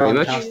 thank you That'd very be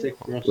much. fantastic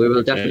for us. We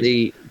will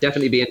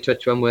definitely be in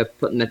touch when we're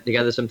putting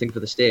together something for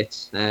the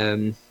States.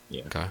 Okay.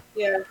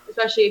 Yeah,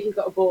 especially if you've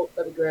got a boat,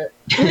 that'd be great.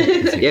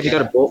 Yeah, if you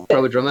got a boat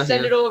pro drummer,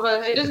 Send yeah. it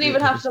over. It doesn't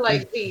even have to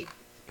like be.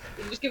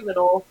 You can just give them an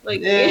all.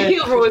 Like Yeah.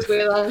 you'll always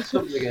wear that.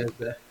 Something against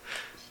there.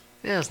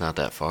 Yeah, it's not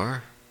that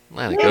far.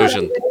 Atlantic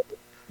Ocean,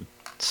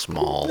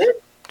 small.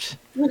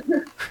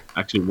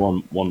 Actually,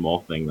 one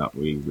more thing that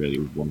we really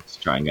want to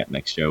try and get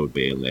next year would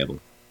be a label.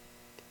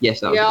 Yes,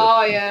 that Yeah, was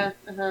oh yeah.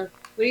 Uh-huh.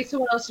 We need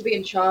someone else to be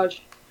in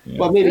charge. Yeah.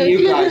 Well, maybe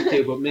you guys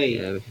do, but me.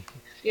 good.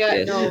 Yeah,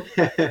 Yes.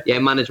 no. Yeah,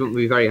 management would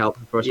be very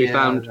helpful for us.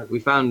 Yeah, We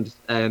found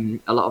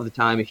a lot of the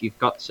time if you've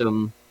got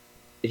some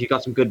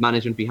good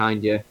management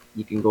behind you,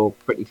 you can go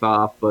pretty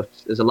far. But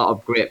there's a lot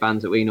of great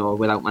bands that we know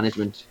without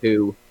management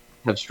who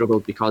have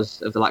struggled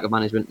because of the lack of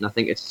management. And I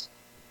think it's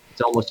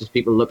almost just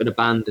people look at a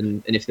band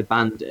and if the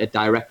band are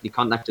directly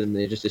contacting them,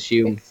 they just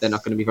assume they're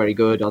not going to be very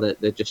good or that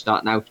they're just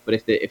starting out. But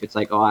if it's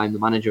like, oh, I'm the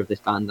manager of this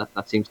band,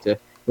 that seems to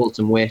hold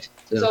some weight.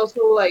 It's So,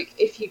 also like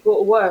if you go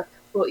to work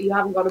but you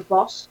haven't got a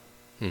boss,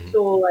 Mhm.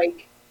 so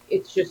like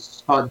it's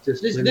just Hard to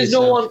there's discipline no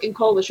yourself. one can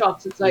call the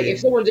shots. It's like Yeah. if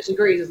someone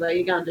disagrees, it's like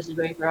you can't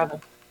disagree forever.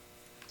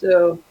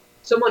 So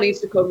someone needs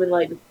to come and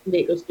like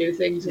make us do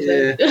things. I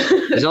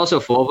think. there's also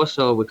 4 of us,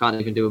 so we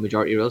can't even do a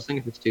majority rules thing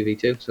if it's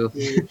 2v2. So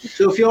Yeah.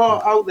 So if you're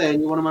out there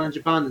and you want to manage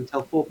a band and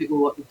tell 4 people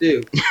what to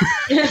do,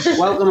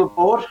 welcome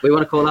aboard. we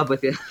want to collab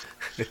with you.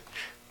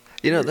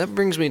 You know, that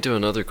brings me to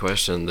another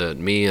question that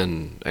me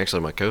and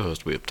actually my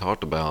co-host we have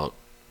talked about.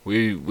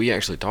 We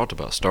actually talked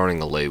about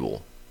starting a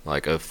label,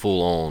 like a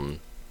full-on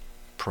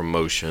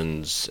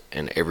promotions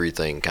and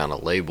everything kind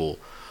of label.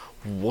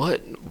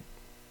 What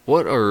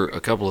are a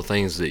couple of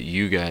things that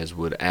you guys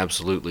would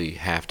absolutely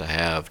have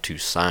to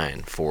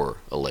sign for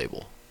a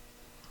label?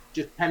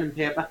 Just pen and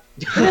paper.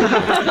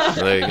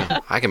 There you go.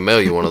 I can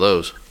mail you one of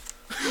those.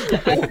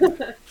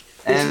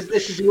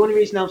 This is the only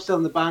reason I'm still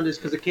in the band is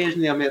because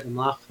occasionally I make them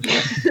laugh.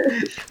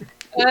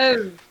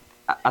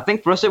 I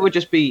think for us it would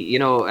just be,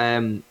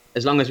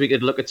 as long as we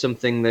could look at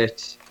something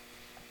that,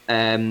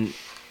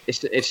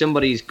 if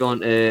somebody's going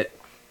to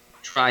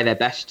try their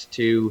best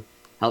to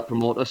help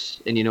promote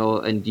us and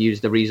use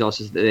the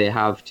resources that they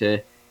have to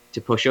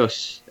push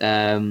us,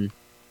 as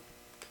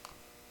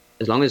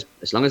long as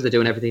they're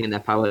doing everything in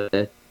their power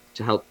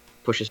to help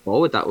push us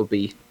forward, that would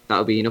be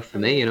enough for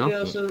me. We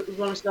also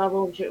want to start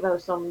ownership of our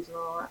songs and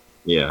all that,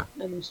 Yeah.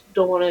 and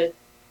don't want to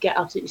get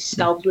absolutely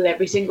scalped with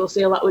every single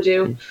sale that we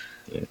do.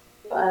 Yeah.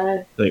 But,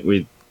 I think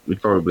we'd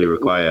probably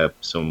require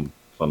some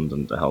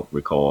funding to help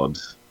record,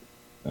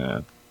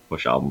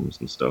 push albums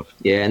and stuff.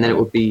 Yeah, and then it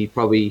would be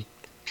probably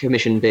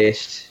commission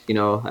based.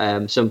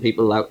 Some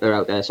people out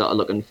there sort of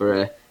looking for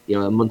a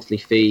monthly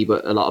fee,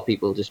 but a lot of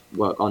people just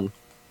work on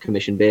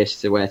commission based,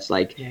 so where it's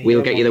like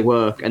we'll get you the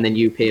work and then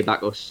you pay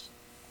back us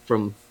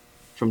from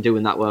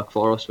doing that work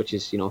for us, which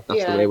is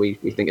that's the way we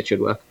think it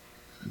should work.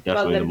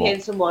 rather Definitely than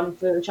paying someone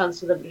for the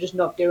chance of them to just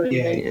not do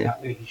Yeah, anything.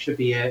 exactly. You should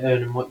be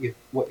earning what you've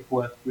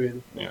worth,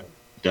 really. Yeah.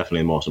 Definitely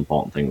the most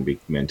important thing would be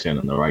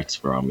maintaining the rights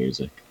for our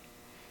music.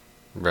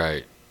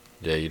 Right.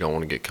 Yeah, you don't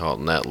want to get caught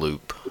in that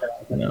loop.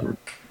 No.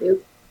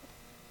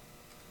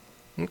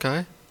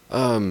 Okay.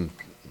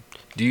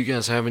 Do you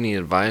guys have any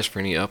advice for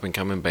any up and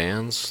coming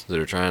bands that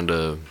are trying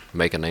to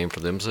make a name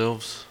for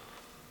themselves?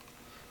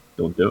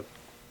 Don't do it.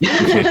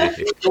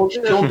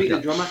 Don't be the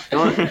drummer.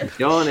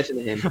 Don't listen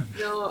to him.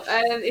 No,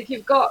 and if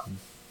you've got,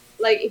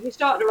 if you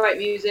start to write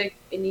music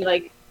and you're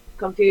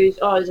confused,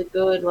 is it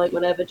good,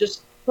 whatever,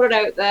 just put it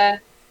out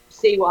there,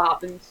 see what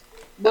happens.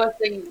 Worst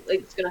thing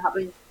that's gonna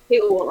happen,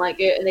 people won't like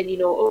it, and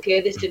then okay,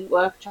 this didn't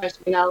work, try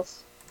something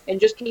else, and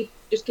just keep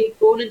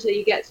going until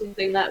you get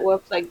something that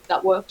works,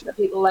 that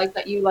people like,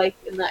 that you like,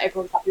 and that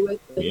everyone's happy with.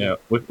 Yeah,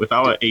 with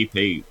our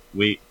EP,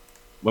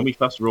 when we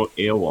first wrote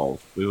AWOL,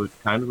 we were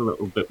kind of a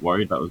little bit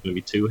worried that it was going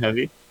to be too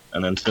heavy,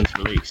 and then since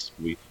release,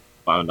 we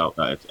found out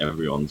that it's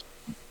everyone's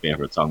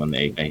favourite song on the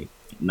EP.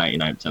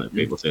 99% of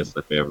people say it's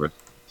their favourite.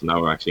 So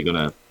now we're actually going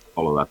to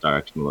follow that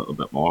direction a little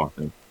bit more, I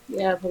think.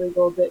 Yeah, probably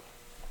go a bit.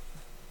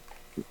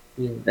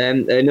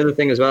 Another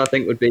thing as well, I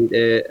think, would be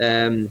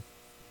to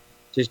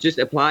just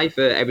apply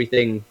for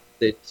everything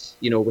that's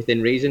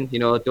within reason.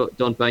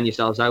 Don't burn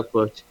yourselves out.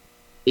 But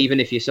even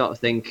if you sort of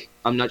think,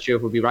 I'm not sure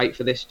if we'll be right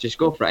for this, just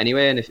go for it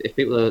anyway. And if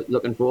people are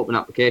looking for open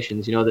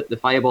applications, the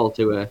Fireball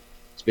tour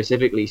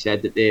specifically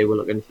said that they were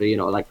looking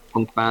for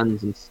punk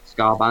bands and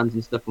ska bands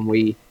and stuff, and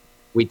we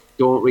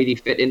don't really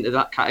fit into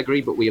that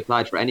category, but we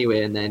applied for it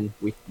anyway, and then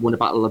we won a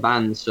battle of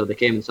bands. So they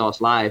came and saw us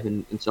live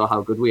and saw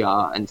how good we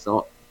are and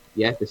thought,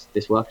 yeah,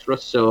 this works for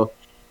us. So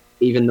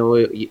even though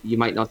you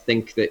might not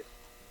think that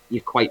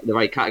you're quite the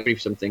right category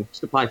for something,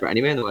 just apply for it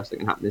anyway, and the worst that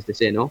can happen is they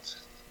say no.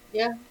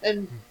 Yeah,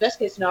 and best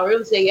case scenario,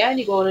 they'll say yeah, and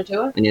you go on a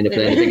tour. And you end up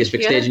playing the biggest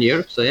big stage in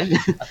Europe, so yeah.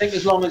 I think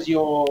as long as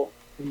you're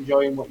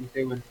enjoying what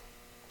you're doing,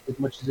 as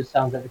much as it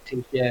sounds like a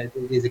cliche,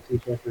 it is a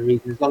cliche for a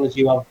reason. As long as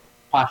you have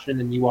passion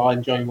and you are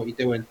enjoying what you're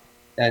doing,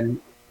 then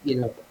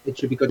it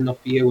should be good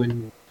enough for you,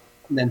 and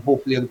then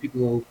hopefully other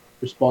people will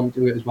respond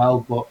to it as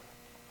well. But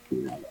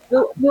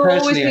there'll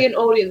always be an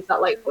audience that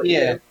like what you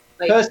do.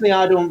 personally,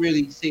 I don't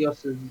really see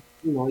us as,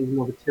 even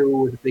though the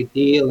tour was a big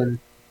deal, and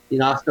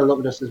I still look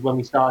at us as when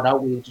we started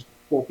out, we were just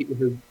four people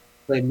who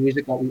play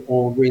music that we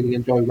all really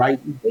enjoy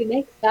writing. We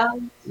make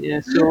sounds.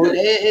 Yeah, so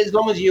as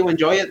long as you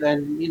enjoy it,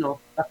 then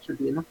that should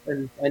be enough.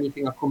 And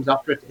anything that comes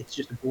after it, it's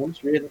just a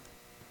bonus, really.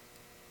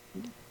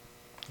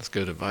 That's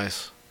good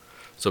advice.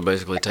 So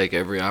basically, take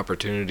every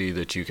opportunity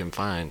that you can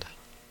find.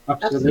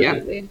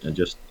 Absolutely. And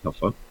just have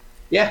fun.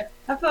 Yeah.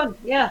 Have fun.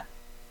 Yeah.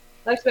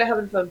 Life's about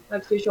having fun.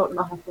 Life's too short to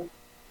not have fun.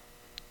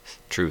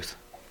 Truth.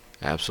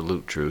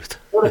 Absolute truth.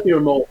 What if you're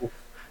a mole?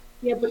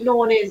 Yeah, but no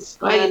one is.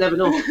 You never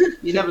know.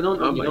 You never know.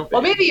 Oh, You know.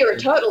 Or maybe you're a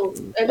turtle,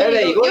 and then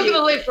There you go. you're going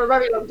to live for a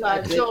very long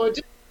time. So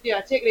just,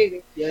 take it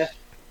easy. Yeah.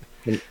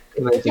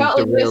 Commenting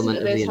Turtle derailment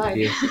of listen the to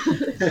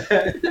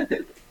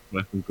interview.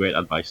 Went from great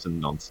advice to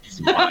nonsense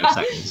in 5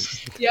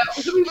 seconds. Yeah,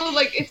 some people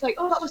it's like,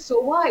 oh, that was so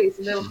wise,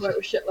 and they'll come out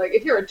with shit like,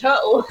 if you're a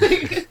turtle.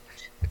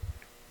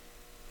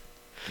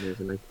 There's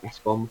a nice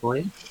S-bomb for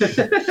you.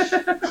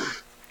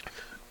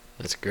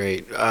 That's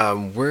great.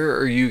 Where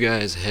are you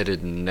guys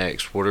headed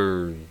next? What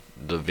are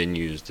the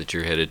venues that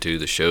you're headed to,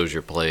 the shows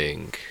you're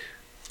playing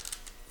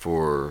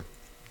for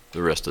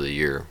the rest of the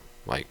year?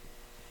 We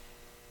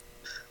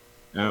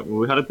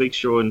had a big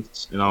show in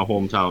our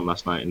hometown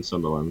last night in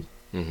Sunderland,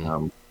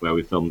 where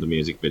we filmed the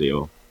music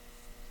video.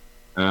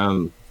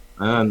 And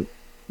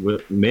we're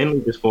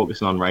mainly just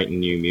focusing on writing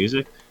new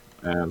music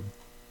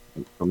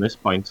from this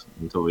point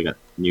until we get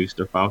new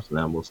stuff out, and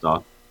then we'll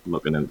start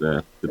looking at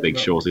the big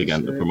shows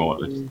again to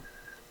promote it.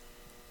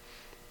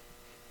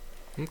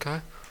 Okay.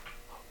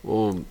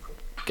 Well,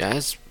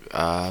 guys,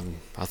 I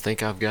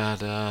think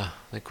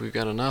we've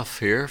got enough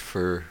here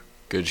for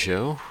good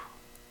show.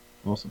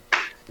 Awesome.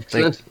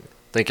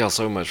 Thank y'all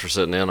so much for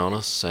sitting in on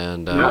us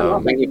and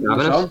Thank you for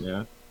having us.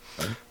 Yeah.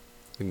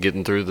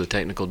 getting through the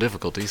technical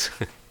difficulties.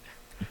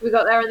 We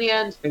got there in the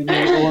end.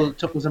 All it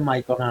took was a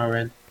mic on our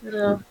end.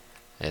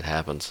 It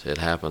happens.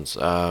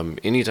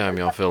 Anytime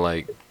y'all feel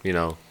like,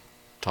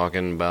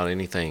 talking about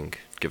anything,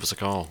 give us a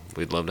call.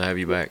 We'd love to have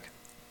you back.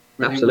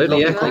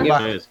 Absolutely, yeah. Thank you.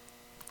 Cheers.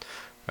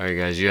 All right,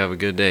 guys, you have a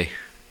good day.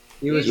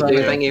 You too,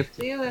 thank you.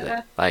 See you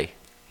later. Bye.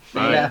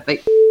 Bye. Bye.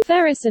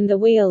 Ferris and the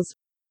Wheels.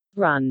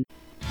 Run.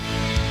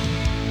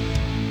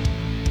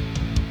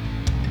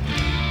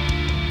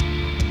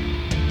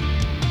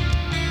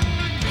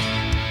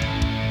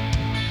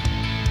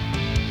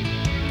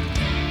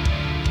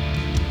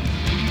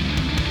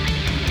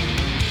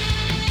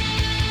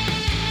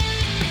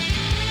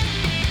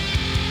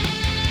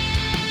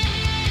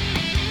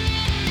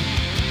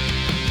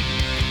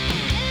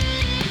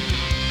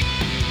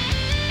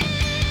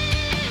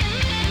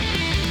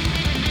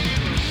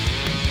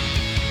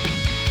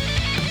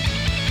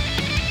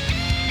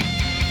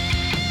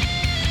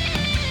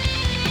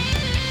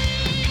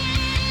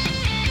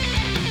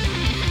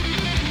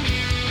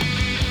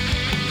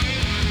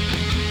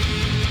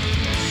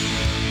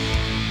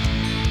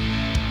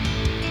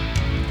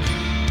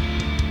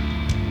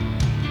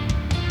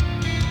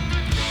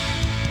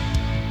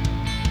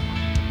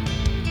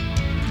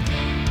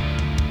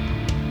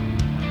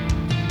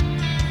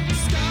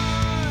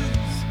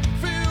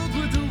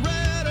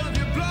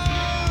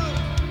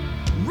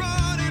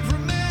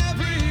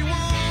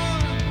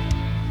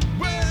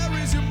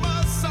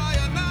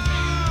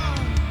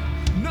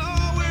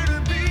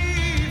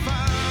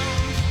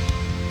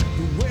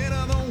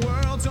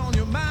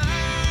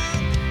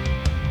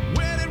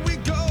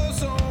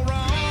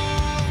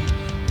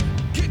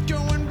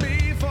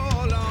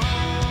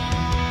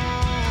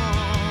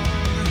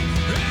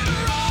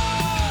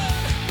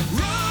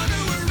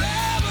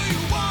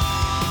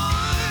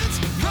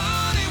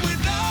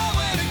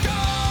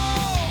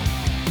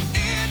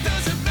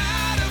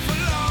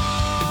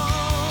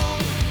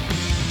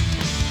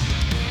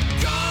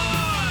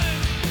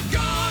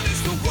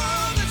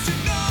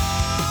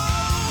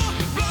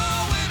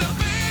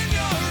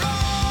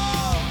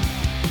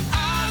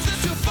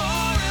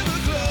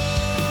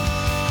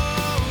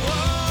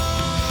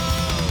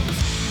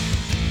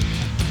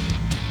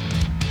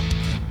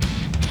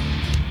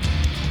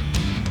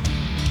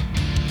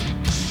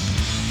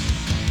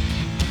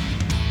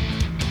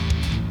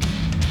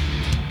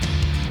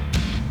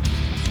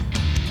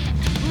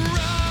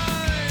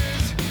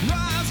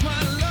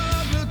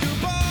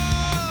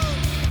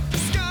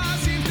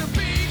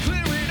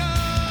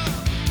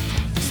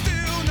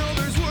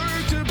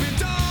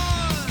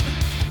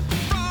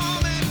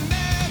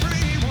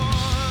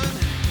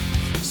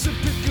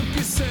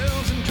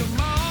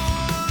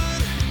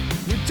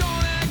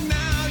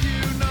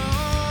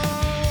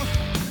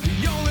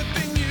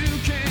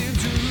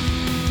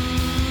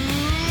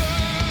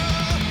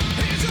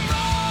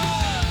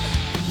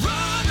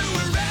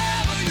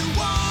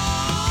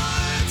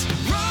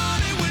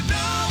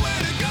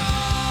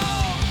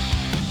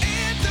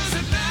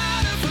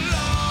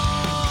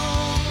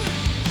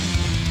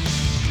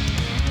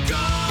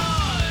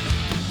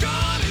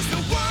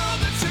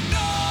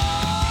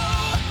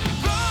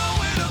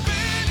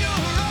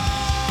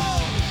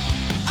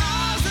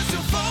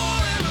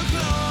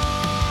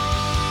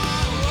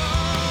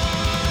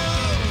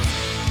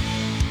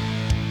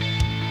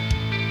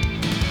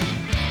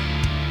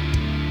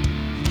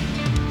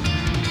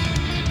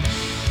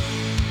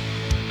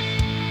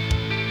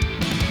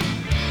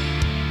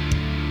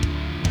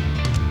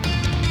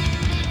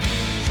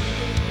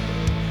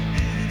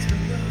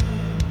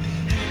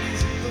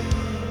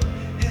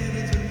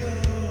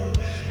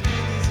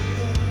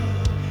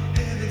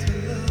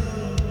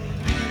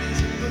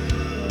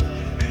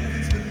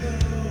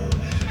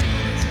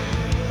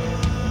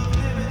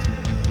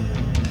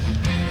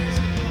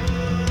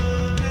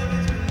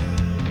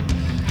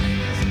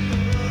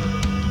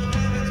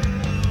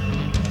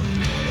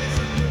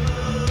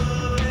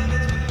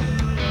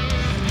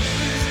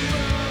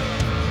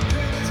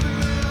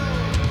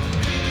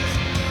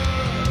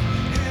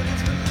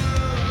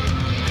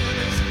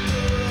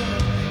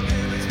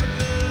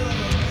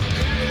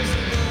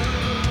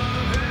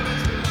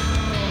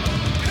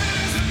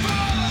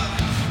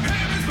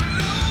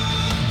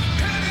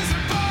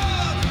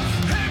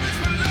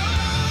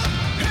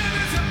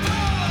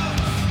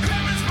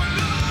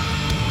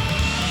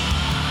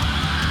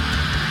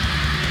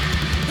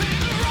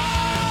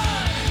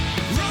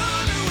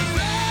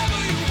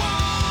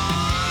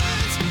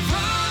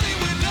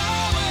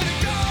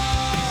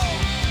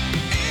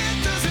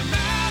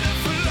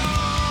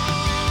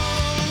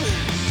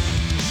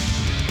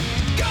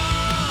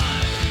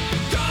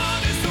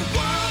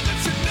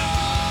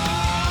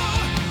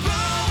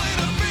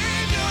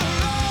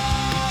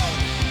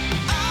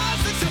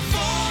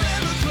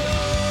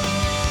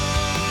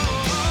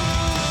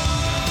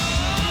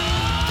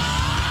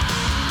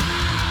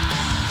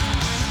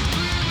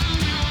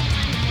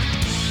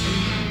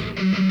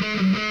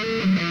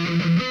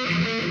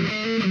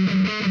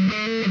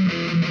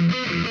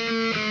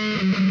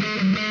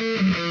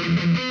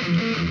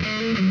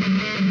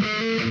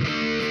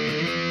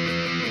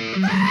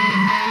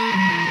 Bye.